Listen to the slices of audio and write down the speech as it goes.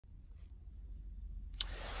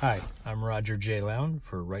Hi, I'm Roger Lown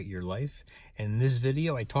for Write Your Life. In this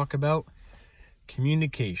video, I talk about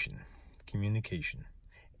communication,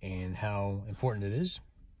 and how important it is,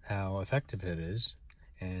 how effective it is,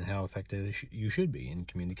 and how effective you should be in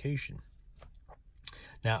communication.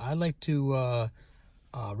 Now, I'd like to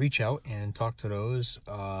reach out and talk to those.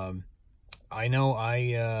 I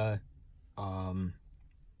know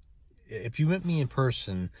if you met me in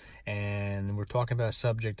person and we're talking about a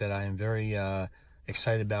subject that I am very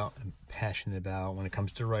excited about and passionate about when it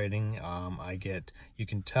comes to writing, you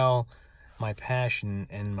can tell my passion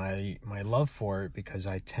and my love for it because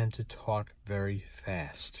I tend to talk very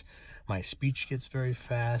fast. My speech gets very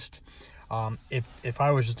fast. If you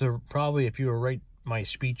were to write my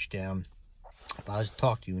speech down, if I was to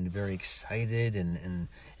talk to you and very excited and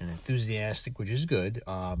enthusiastic, which is good,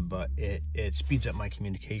 but it speeds up my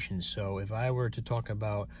communication. So if I were to talk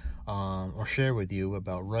about or share with you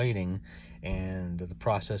about writing and the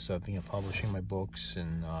process of publishing my books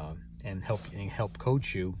and help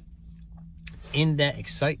coach you in that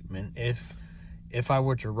excitement, if I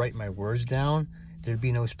were to write my words down, there'd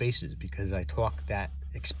be no spaces because I talk that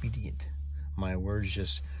expedient. My words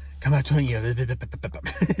just come out to you.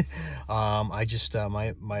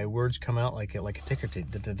 My words come out like a ticker tape,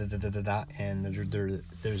 and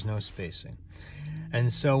there's no spacing.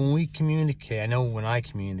 And so when we communicate, I know when I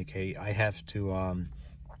communicate, I have to,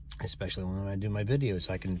 especially when I do my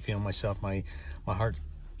videos, I can feel myself, my heart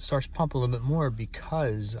starts pumping a little bit more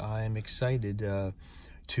because I'm excited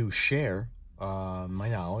to share my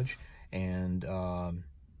knowledge and and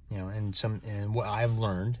what I've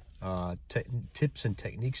learned. Tips and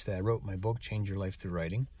techniques that I wrote in my book, Change Your Life Through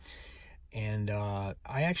Writing. And I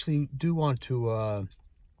actually do want to,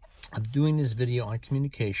 I'm doing this video on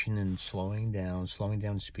communication and slowing down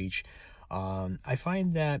speech. I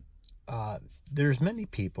find that there's many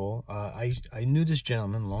people, I knew this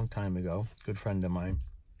gentleman a long time ago, good friend of mine.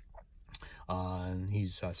 And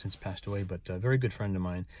he's since passed away, but a very good friend of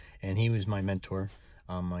mine. And he was my mentor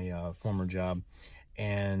on my former job.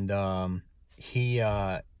 And he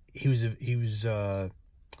had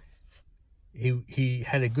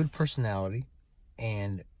a good personality,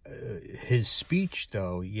 and his speech,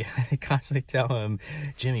 though, I constantly tell him,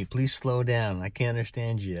 Jimmy, please slow down. I can't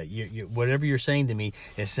understand you. Whatever you're saying to me,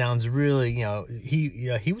 it sounds really,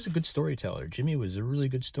 he was a good storyteller. Jimmy was a really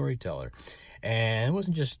good storyteller, and it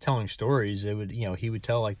wasn't just telling stories. He would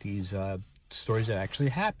tell like these stories that actually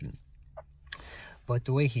happened. But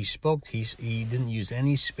the way he spoke, he didn't use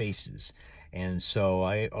any spaces. And so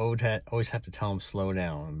I always have to tell him slow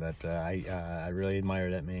down. But I really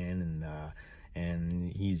admire that man,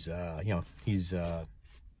 and he's I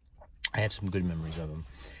have some good memories of him.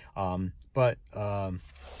 But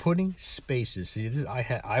putting spaces. See,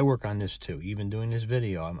 I work on this too. Even doing this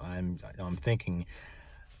video, I'm thinking,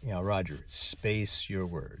 Roger, space your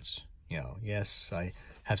words. Yes, I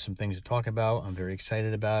have some things to talk about. I'm very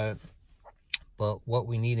excited about it. But what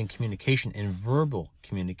we need in communication, in verbal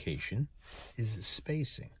communication, is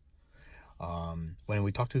spacing. When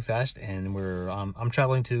we talk too fast and I'm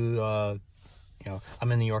traveling to,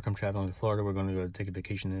 I'm in New York, I'm traveling to Florida, we're going to go take a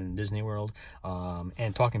vacation in Disney World,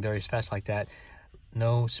 and talking very fast like that,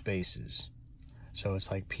 no spaces. So it's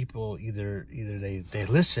like people either they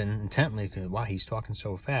listen intently because, wow, he's talking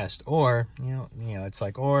so fast, or, it's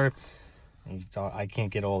like, or I can't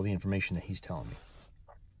get all the information that he's telling me.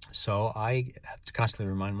 So I have to constantly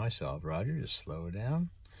remind myself, Roger, just slow down.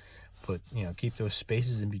 Keep those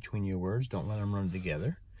spaces in between your words. Don't let them run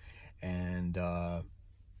together. And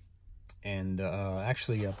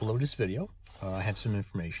actually, below this video, I have some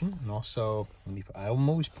information. And also, I'm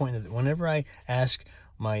always pointing that whenever I ask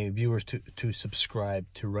my viewers to subscribe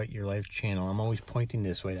to Write Your Life channel, I'm always pointing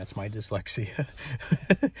this way. That's my dyslexia.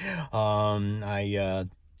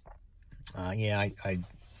 I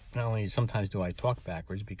not only sometimes do I talk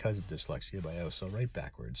backwards because of dyslexia, but I also write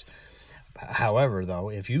backwards. However, though,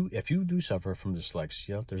 if you do suffer from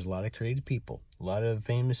dyslexia, there's a lot of creative people, a lot of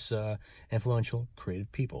famous, influential,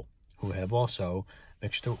 creative people who have also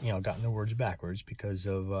gotten their words backwards because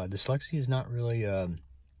of dyslexia. Is not really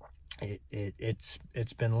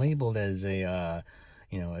it's been labeled as a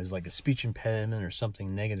as like a speech impediment or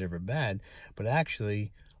something negative or bad, but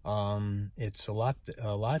actually it's a lot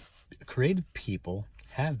creative people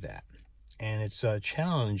have that, and it's a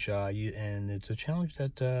challenge, and it's a challenge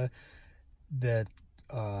that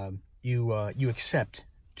you accept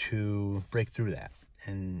to break through that.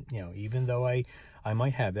 And even though I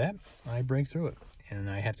might have that, I break through it, and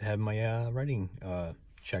I have to have my writing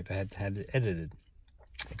checked. I had to have it edited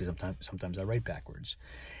because sometimes I write backwards.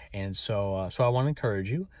 And so I want to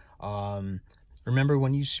encourage you remember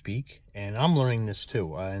when you speak, and I'm learning this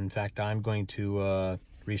too. In fact, I'm going to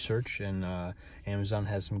research, and Amazon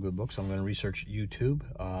has some good books. I'm going to research YouTube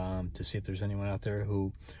to see if there's anyone out there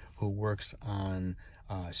who works on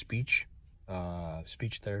speech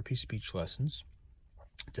therapy, speech lessons,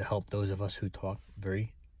 to help those of us who talk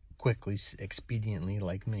very quickly, expediently,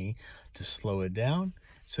 like me, to slow it down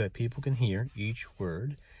so that people can hear each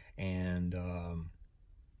word. And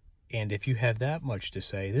if you have that much to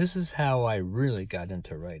say, this is how I really got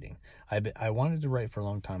into writing. I wanted to write for a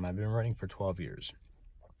long time. I've been writing for 12 years.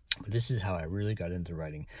 But this is how I really got into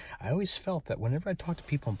writing. I always felt that whenever I talked to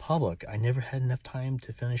people in public, I never had enough time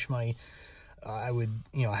to finish my, I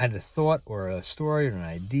had a thought or a story or an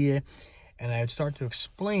idea, and I would start to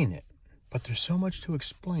explain it. But there's so much to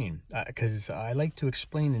explain, because I like to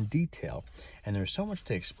explain in detail, and there's so much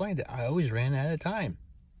to explain that I always ran out of time.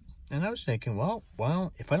 And I was thinking, well,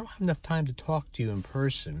 if I don't have enough time to talk to you in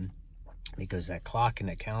person, because that clock and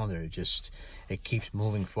that calendar, it keeps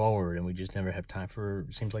moving forward, and we just never have time for,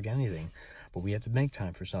 it seems like, anything. But we have to make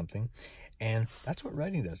time for something, and that's what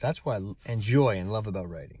writing does. That's what I enjoy and love about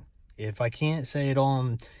writing. If I can't say it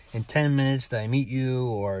all in 10 minutes that I meet you,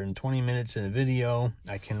 or in 20 minutes in a video,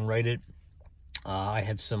 I can write it. I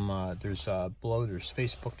have some, there's below, there's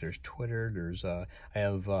Facebook, there's Twitter, I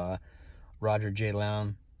have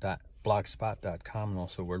rogerjlown.blogspot.com, and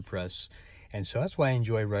also WordPress. And so that's why I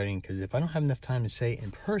enjoy writing, because if I don't have enough time to say it in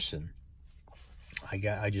person,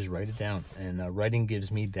 I just write it down. And writing gives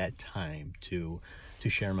me that time to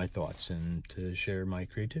share my thoughts and to share my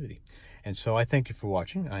creativity. And so I thank you for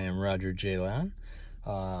watching. I am Roger J. Lown.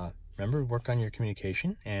 Remember, work on your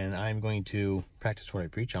communication, and I'm going to practice what I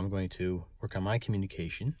preach. I'm going to work on my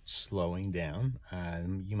communication, slowing down.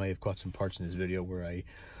 You might have caught some parts in this video where I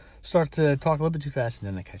start to talk a little bit too fast, and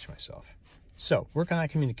then I catch myself. So, work on that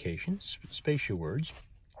communication, space your words,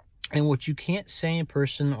 and what you can't say in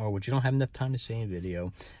person, or what you don't have enough time to say in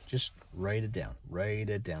video, just write it down. Write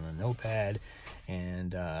it down on a notepad,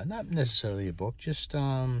 and not necessarily a book, just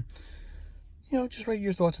just write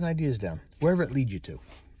your thoughts and ideas down, wherever it leads you to.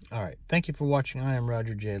 All right, thank you for watching. I am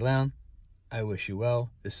Roger J. Lown. I wish you well.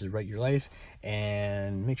 This is Write Your Life,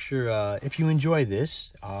 and make sure if you enjoy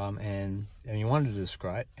this and you want to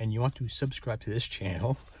subscribe to this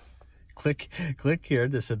channel, click here,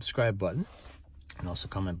 the subscribe button, and also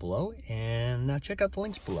comment below, and check out the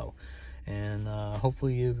links below. And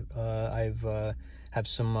hopefully I've have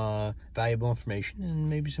some valuable information and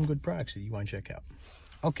maybe some good products that you want to check out.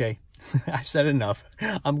 Okay, I've said enough.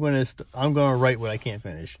 I'm gonna write what I can't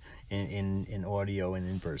finish in audio and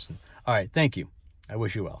in person. All right, thank you. I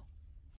wish you well.